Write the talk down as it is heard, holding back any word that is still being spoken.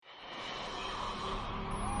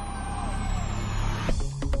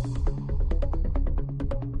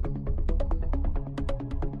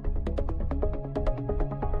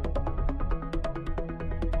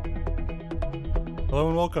Hello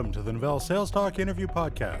and welcome to the Novell SalesTalk interview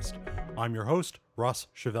podcast. I'm your host, Mark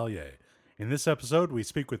Chevalier. In this episode, we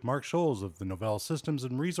speak with Mark Schouls of the Novell Systems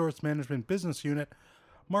and Resource Management Business Unit.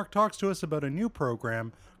 Mark talks to us about a new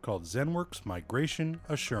program called ZENworks Migration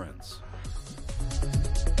Assurance.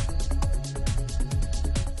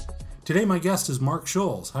 Today, my guest is Mark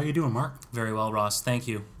Schouls. How you doing, Mark? Very well, Ross. Thank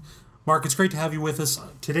you. Mark, it's great to have you with us.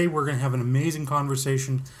 Today, we're going to have an amazing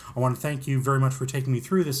conversation. I want to thank you very much for taking me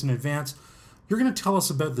through this in advance. You're going to tell us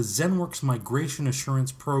about the ZENworks Migration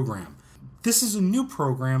Assurance Program. This is a new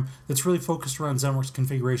program that's really focused around ZENworks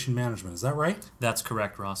configuration management. Is that right? That's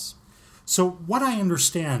correct, Ross. So what I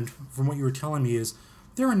understand from what you were telling me is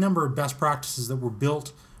there are a number of best practices that were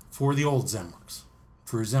built for the old ZENworks,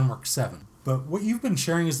 for ZENworks 7. But what you've been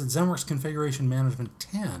sharing is that ZENworks Configuration Management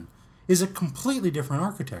 10 is a completely different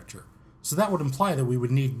architecture. So that would imply that we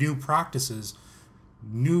would need new practices,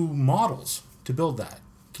 new models to build that.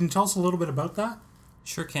 Can you tell us a little bit about that?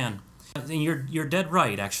 Sure can. You're dead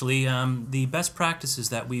right, actually. The best practices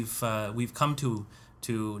that we've come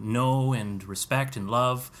to know and respect and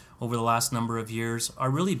love over the last number of years are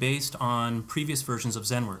really based on previous versions of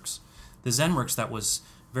ZENworks. The ZENworks that was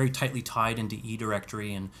very tightly tied into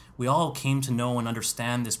eDirectory, and we all came to know and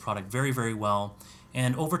understand this product very, very well.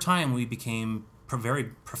 And over time, we became very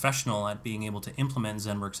professional at being able to implement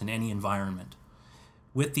ZENworks in any environment.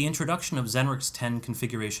 With the introduction of ZENworks 10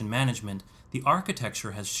 configuration management, the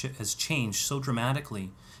architecture has changed so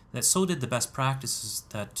dramatically that so did the best practices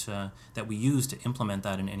that we use to implement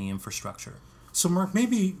that in any infrastructure. So Mark,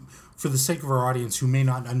 maybe for the sake of our audience who may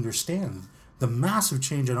not understand the massive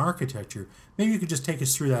change in architecture, maybe you could just take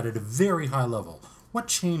us through that at a very high level. What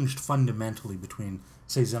changed fundamentally between,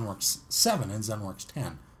 say, ZENworks 7 and ZENworks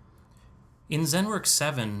 10? In ZENworks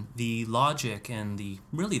 7, the logic and the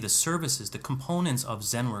services, the components of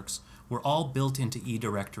ZENworks were all built into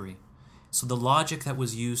eDirectory. So the logic that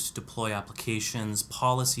was used to deploy applications,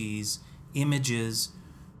 policies, images,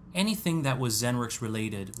 anything that was ZENworks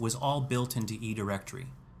related was all built into eDirectory.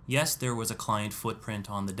 Yes, there was a client footprint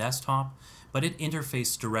on the desktop, but it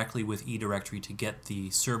interfaced directly with eDirectory to get the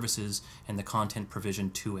services and the content provision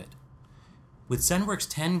to it. With ZENworks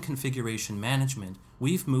 10 configuration management,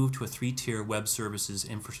 we've moved to a 3-tier web services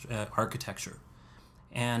architecture.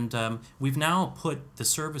 And we've now put the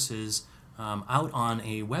services out on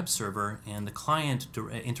a web server, and the client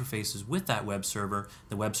interfaces with that web server.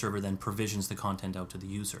 The web server then provisions the content out to the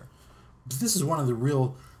user. This is one of the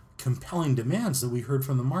real compelling demands that we heard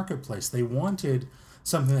from the marketplace. They wanted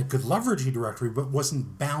something that could leverage eDirectory but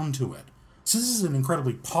wasn't bound to it. So this is an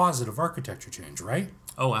incredibly positive architecture change, right?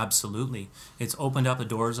 Oh, absolutely. It's opened up the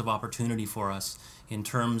doors of opportunity for us in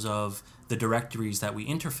terms of the directories that we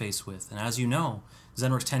interface with. And as you know,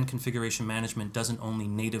 ZENworks 10 configuration management doesn't only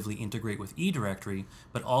natively integrate with eDirectory,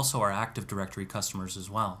 but also our Active Directory customers as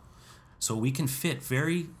well. So we can fit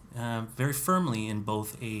very firmly in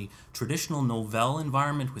both a traditional Novell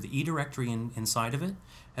environment with eDirectory inside of it,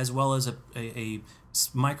 as well as a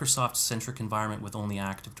Microsoft-centric environment with only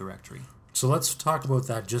Active Directory. So let's talk about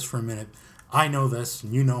that just for a minute. I know this,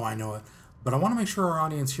 and you know I know it, but I want to make sure our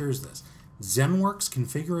audience hears this. ZENworks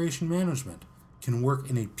Configuration Management can work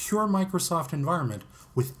in a pure Microsoft environment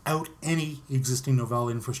without any existing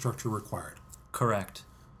Novell infrastructure required. Correct.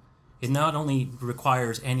 It not only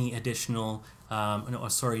requires any additional, not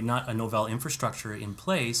a Novell infrastructure in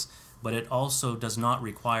place, but it also does not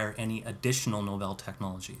require any additional Novell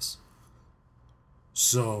technologies.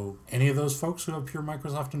 So any of those folks who have pure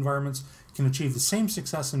Microsoft environments can achieve the same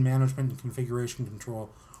success in management and configuration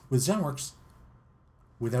control with ZENworks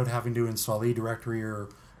without having to install eDirectory or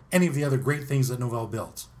any of the other great things that Novell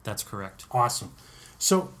builds. That's correct. Awesome.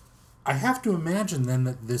 So I have to imagine then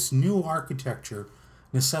that this new architecture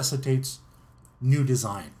necessitates new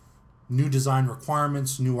design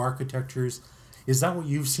requirements, new architectures. Is that what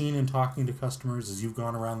you've seen in talking to customers as you've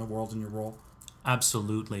gone around the world in your role?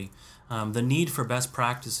 Absolutely. The need for best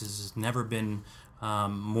practices has never been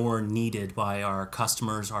more needed by our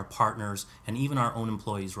customers, our partners, and even our own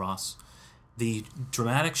employees, Ross. The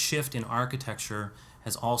dramatic shift in architecture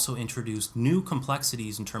has also introduced new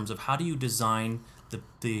complexities in terms of how do you design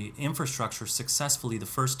the infrastructure successfully the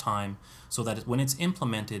first time so that when it's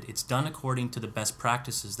implemented, it's done according to the best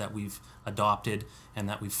practices that we've adopted and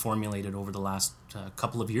that we've formulated over the last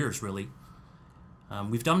couple of years, really.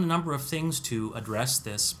 We've done a number of things to address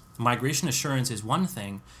this. Migration assurance is one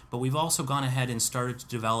thing, but we've also gone ahead and started to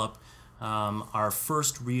develop our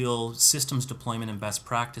first real systems deployment and best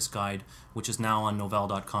practice guide, which is now on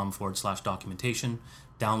novell.com/documentation,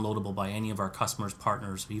 downloadable by any of our customers,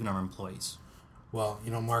 partners, even our employees. Well,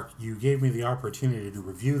 Mark, you gave me the opportunity to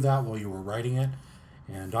review that while you were writing it,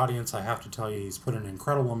 And audience, I have to tell you, he's put an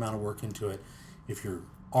incredible amount of work into it. If you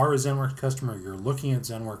are a ZENworks customer, you're looking at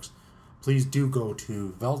ZENworks, please do go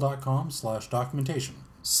to novell.com/documentation.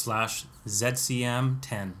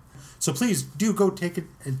 /ZCM10. So please do go take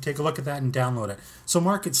a look at that and download it. So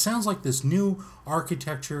Mark, it sounds like this new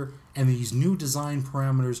architecture and these new design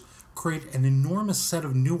parameters create an enormous set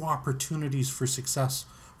of new opportunities for success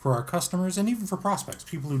for our customers and even for prospects,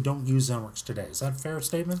 people who don't use ZENworks today. Is that a fair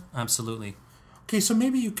statement? Absolutely. Okay, so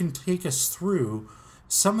maybe you can take us through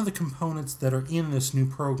some of the components that are in this new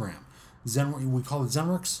program. We call it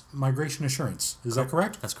ZENworks Migration Assurance. Is that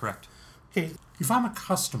correct? That's correct. Okay, if I'm a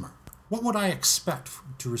customer, what would I expect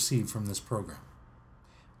to receive from this program?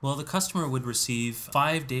 Well, the customer would receive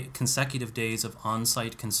 5 consecutive days of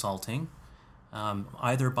on-site consulting,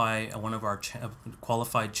 either by one of our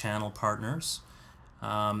qualified channel partners.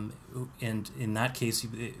 And in that case,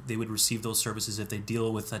 they would receive those services if they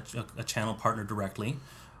deal with a channel partner directly,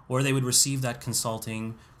 or they would receive that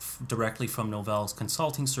consulting directly from Novell's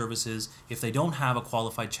consulting services if they don't have a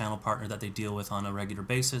qualified channel partner that they deal with on a regular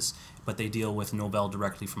basis, but they deal with Novell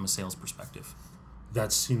directly from a sales perspective.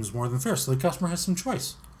 That seems more than fair. So the customer has some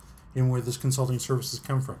choice in where this consulting services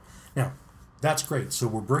come from. Now, that's great. So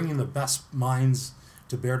we're bringing the best minds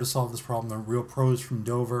to bear to solve this problem, the real pros from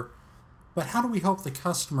Dover. But how do we help the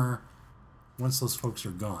customer once those folks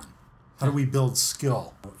are gone? How do we build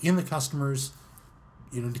skill in the customers,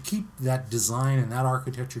 to keep that design and that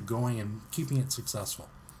architecture going and keeping it successful?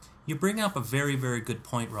 You bring up a very, very good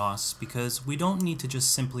point, Ross, because we don't need to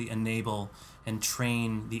just simply enable and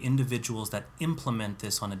train the individuals that implement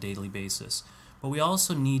this on a daily basis, but we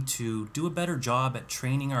also need to do a better job at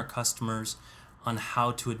training our customers on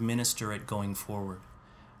how to administer it going forward.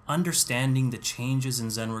 Understanding the changes in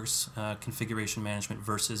ZENworks configuration management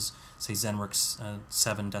versus, say, ZENworks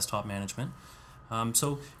 7 desktop management.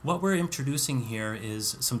 So what we're introducing here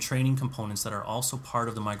is some training components that are also part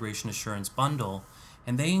of the Migration Assurance bundle,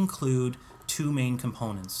 and they include 2 main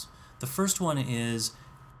components. The first one is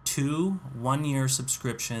 2 one-year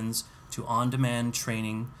subscriptions to on-demand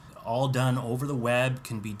training, all done over the web,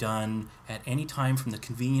 can be done at any time from the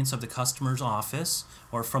convenience of the customer's office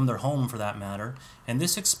or from their home for that matter, and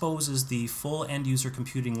this exposes the full end-user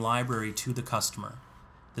computing library to the customer.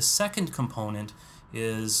 The second component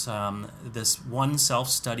is this one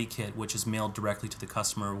self-study kit, which is mailed directly to the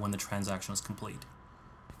customer when the transaction is complete.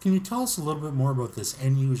 Can you tell us a little bit more about this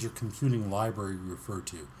end-user computing library you refer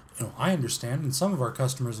to? I understand, and some of our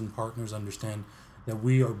customers and partners understand, that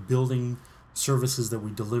we are building services that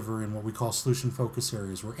we deliver in what we call solution focus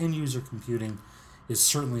areas, where end-user computing is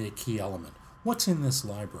certainly a key element. What's in this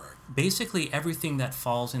library? Basically everything that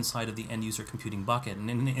falls inside of the end-user computing bucket.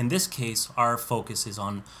 And in this case, our focus is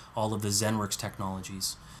on all of the ZENworks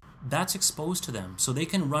technologies. That's exposed to them, so they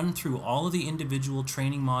can run through all of the individual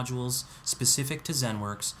training modules specific to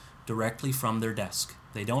ZENworks directly from their desk.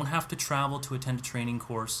 They don't have to travel to attend a training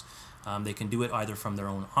course. They can do it either from their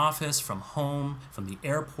own office, from home, from the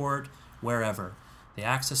airport, wherever. They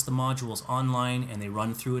access the modules online and they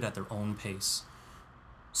run through it at their own pace.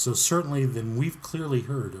 So certainly then we've clearly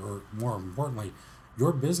heard, or more importantly,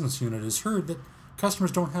 your business unit has heard that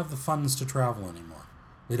customers don't have the funds to travel anymore.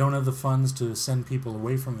 They don't have the funds to send people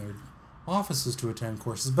away from their offices to attend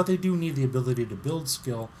courses, but they do need the ability to build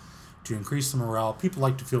skill, to increase the morale. People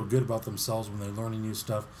like to feel good about themselves when they're learning new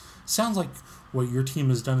stuff. Sounds like what your team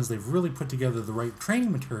has done is they've really put together the right training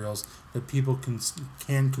materials that people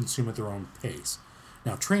can consume at their own pace.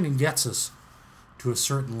 Now, training gets us to a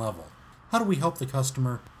certain level. How do we help the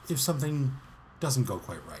customer if something doesn't go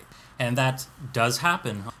quite right? And that does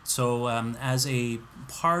happen. So as a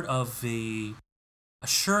part of the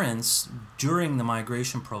assurance during the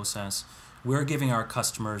migration process, we're giving our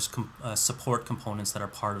customers support components that are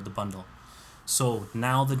part of the bundle. So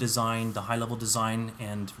now the design, the high-level design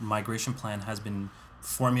and migration plan has been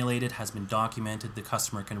formulated, has been documented. The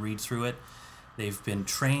customer can read through it. They've been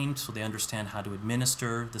trained so they understand how to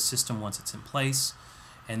administer the system once it's in place.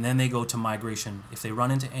 And then they go to migration. If they run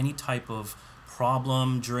into any type of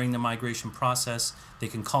problem during the migration process, they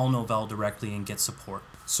can call Novell directly and get support.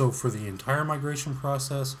 So for the entire migration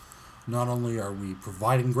process, not only are we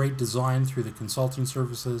providing great design through the consulting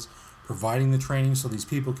services, providing the training so these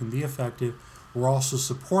people can be effective, we're also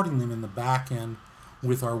supporting them in the back end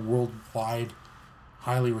with our worldwide,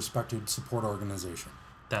 highly respected support organization.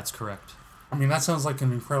 That's correct. I mean, that sounds like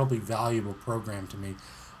an incredibly valuable program to me.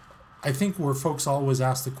 I think where folks always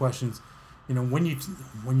ask the questions, when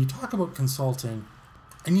you talk about consulting,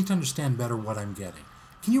 I need to understand better what I'm getting.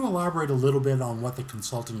 Can you elaborate a little bit on what the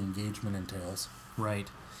consulting engagement entails? Right.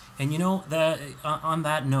 And on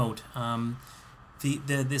that note,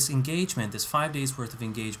 This engagement, this 5 days worth of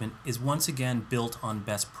engagement, is once again built on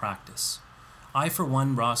best practice. I, for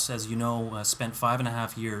one, Ross, as you know, spent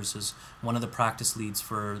 5.5 years as one of the practice leads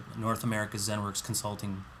for North America's ZENworks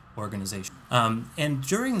consulting organization. And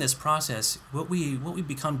during this process, what we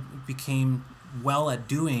became well at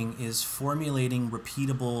doing is formulating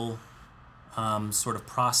repeatable sort of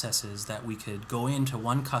processes that we could go into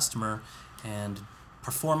one customer and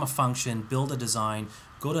perform a function, build a design,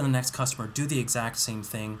 go to the next customer, do the exact same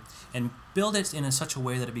thing, and build it in such a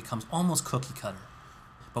way that it becomes almost cookie cutter.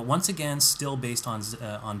 But once again, still based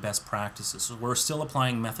on best practices. So we're still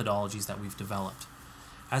applying methodologies that we've developed.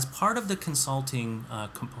 As part of the consulting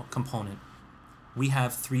component, we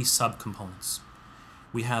have 3 subcomponents.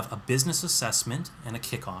 We have a business assessment and a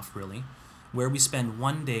kickoff, really, where we spend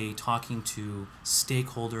 1 day talking to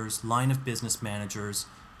stakeholders, line of business managers,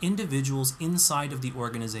 individuals inside of the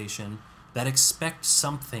organization that expect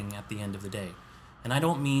something at the end of the day. And I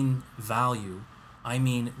don't mean value. I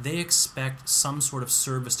mean, they expect some sort of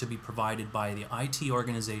service to be provided by the IT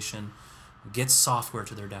organization, gets software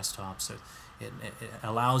to their desktops. It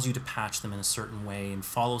allows you to patch them in a certain way and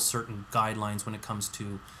follow certain guidelines when it comes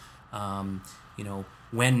to,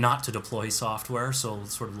 when not to deploy software, so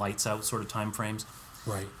sort of lights out sort of time frames.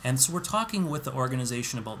 Right. And so we're talking with the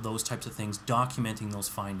organization about those types of things, documenting those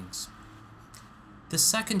findings. The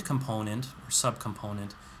second component, or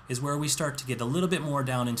subcomponent, is where we start to get a little bit more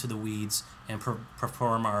down into the weeds and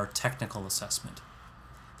perform our technical assessment.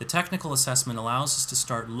 The technical assessment allows us to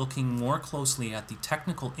start looking more closely at the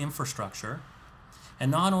technical infrastructure and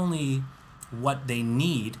not only what they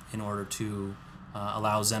need in order to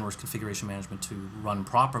allow ZENworks configuration management to run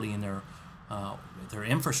properly in their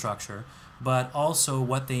infrastructure, but also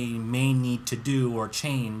what they may need to do or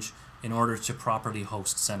change in order to properly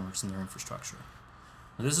host ZENworks in their infrastructure.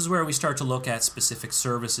 This is where we start to look at specific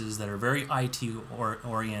services that are very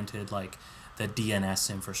IT-oriented, like the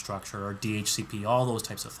DNS infrastructure or DHCP, all those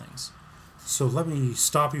types of things. So let me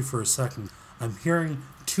stop you for a second. I'm hearing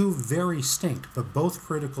 2 very distinct but both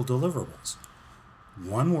critical deliverables.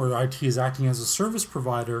 One where IT is acting as a service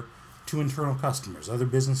provider to internal customers, other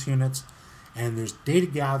business units, and there's data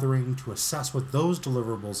gathering to assess what those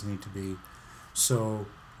deliverables need to be so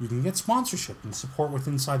you can get sponsorship and support with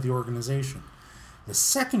inside the organization. The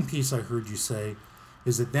second piece I heard you say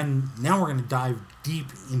is that now we're going to dive deep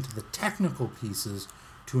into the technical pieces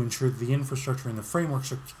to ensure that the infrastructure and the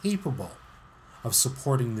frameworks are capable of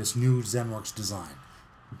supporting this new ZENworks design.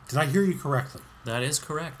 Did I hear you correctly? That is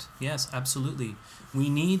correct. Yes, absolutely. We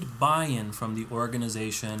need buy-in from the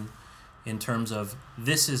organization in terms of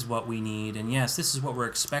this is what we need, and yes, this is what we're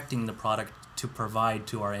expecting the product to provide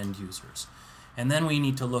to our end users. And then we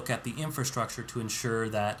need to look at the infrastructure to ensure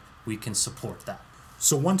that we can support that.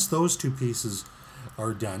 So once those 2 pieces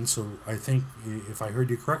are done, so I think if I heard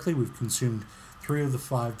you correctly, we've consumed 3 of the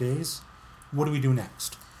 5 days. What do we do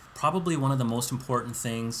next? Probably one of the most important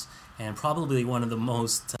things and probably one of the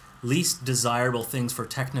most least desirable things for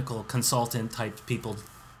technical consultant type people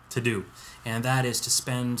to do. And that is to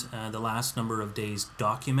spend the last number of days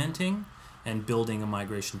documenting and building a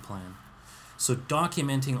migration plan. So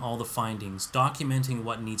documenting all the findings, documenting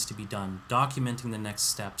what needs to be done, documenting the next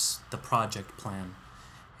steps, the project plan,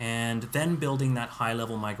 and then building that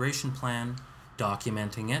high-level migration plan,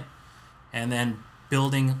 documenting it, and then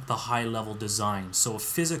building the high-level design. So a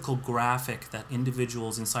physical graphic that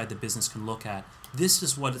individuals inside the business can look at. This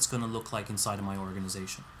is what it's going to look like inside of my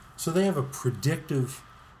organization. So they have a predictive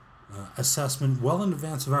assessment well in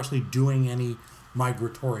advance of actually doing any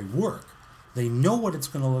migratory work. They know what it's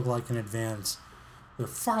going to look like in advance. They're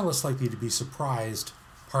far less likely to be surprised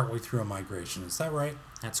partway through a migration. Is that right?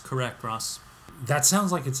 That's correct, Ross. That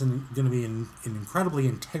sounds like it's going to be an incredibly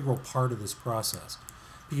integral part of this process.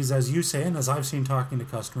 Because as you say, and as I've seen talking to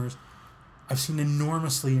customers, I've seen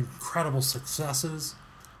enormously incredible successes,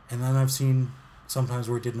 and then I've seen sometimes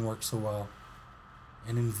where it didn't work so well.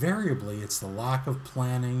 And invariably, it's the lack of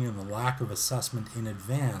planning and the lack of assessment in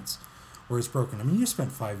advance where it's broken. I mean, you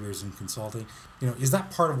spent 5 years in consulting. Is that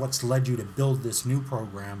part of what's led you to build this new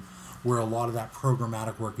program where a lot of that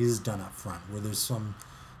programmatic work is done up front, where there's some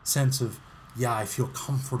sense of, I feel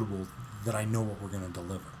comfortable that I know what we're going to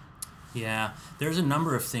deliver? Yeah, there's a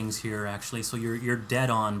number of things here, actually. So you're dead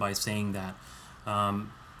on by saying that.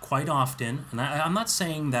 Quite often, and I'm not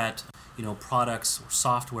saying that products or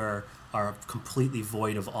software are completely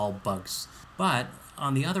void of all bugs, but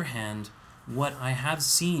on the other hand, what I have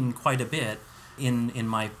seen quite a bit in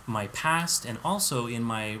my past and also in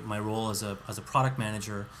my role as a product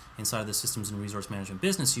manager inside of the Systems and Resource Management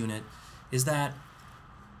business unit is that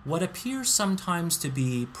what appears sometimes to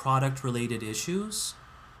be product-related issues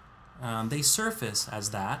They surface as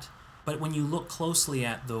that, but when you look closely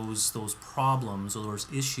at those problems or those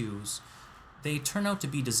issues, they turn out to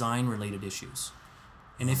be design-related issues.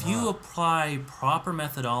 And if you apply proper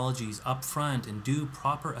methodologies up front and do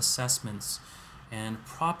proper assessments and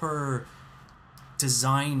apply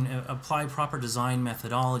proper design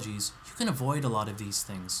methodologies, you can avoid a lot of these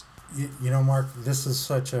things. You know, Mark, this is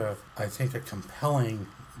such I think, a compelling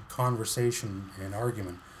conversation and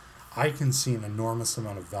argument. I can see an enormous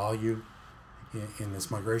amount of value in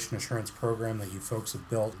this migration assurance program that you folks have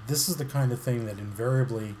built. This is the kind of thing that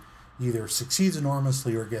invariably either succeeds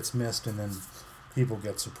enormously or gets missed, and then people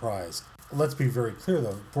get surprised. Let's be very clear,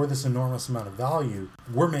 though. For this enormous amount of value,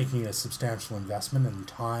 we're making a substantial investment in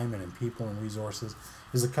time and in people and resources.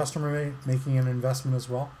 Is the customer making an investment as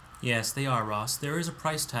well? Yes, they are, Ross. There is a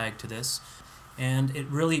price tag to this, and it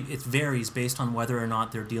varies based on whether or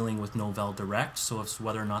not they're dealing with Novell direct, so it's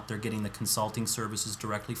whether or not they're getting the consulting services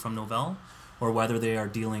directly from Novell, or whether they are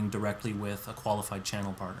dealing directly with a qualified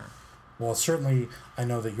channel partner. Well, certainly, I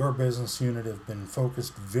know that your business unit have been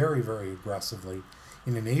focused very, very aggressively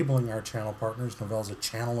in enabling our channel partners. Novell's a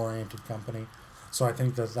channel-oriented company, so I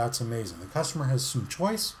think that's amazing. The customer has some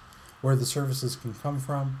choice where the services can come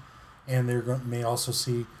from, and they may also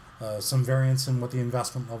see some variance in what the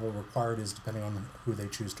investment level required is depending on who they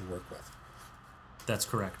choose to work with. That's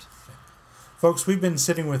correct. Okay. Folks, we've been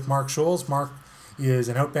sitting with Mark Schouls. Mark is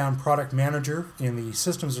an outbound product manager in the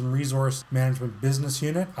Systems and Resource Management business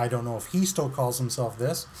unit. I don't know if he still calls himself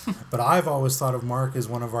this, but I've always thought of Mark as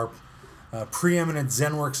one of our preeminent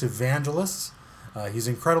ZENworks evangelists. He's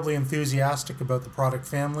incredibly enthusiastic about the product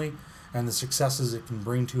family and the successes it can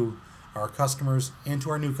bring to our customers and to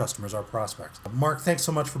our new customers, our prospects. Mark, thanks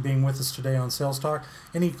so much for being with us today on SalesTalk.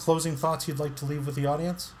 Any closing thoughts you'd like to leave with the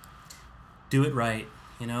audience? Do it right.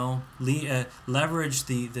 Leverage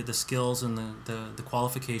the skills and the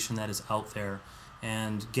qualification that is out there,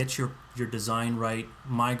 and get your design right.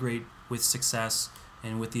 Migrate with success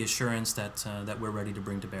and with the assurance that we're ready to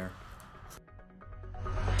bring to bear.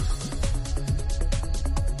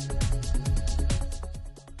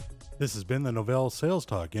 This has been the Novell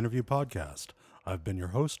SalesTalk interview podcast. I've been your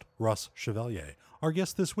host, Russ Chevalier. Our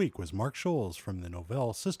guest this week was Mark Schouls from the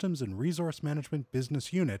Novell Systems and Resource Management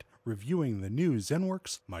business unit, reviewing the new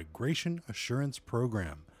ZENworks Migration Assurance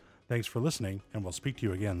Program. Thanks for listening, and we'll speak to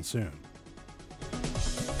you again soon.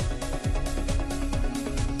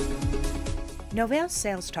 Novell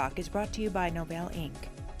Sales Talk is brought to you by Novell Inc.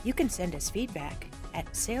 You can send us feedback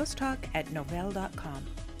at salestalk@novell.com.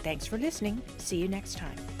 Thanks for listening. See you next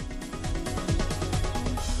time.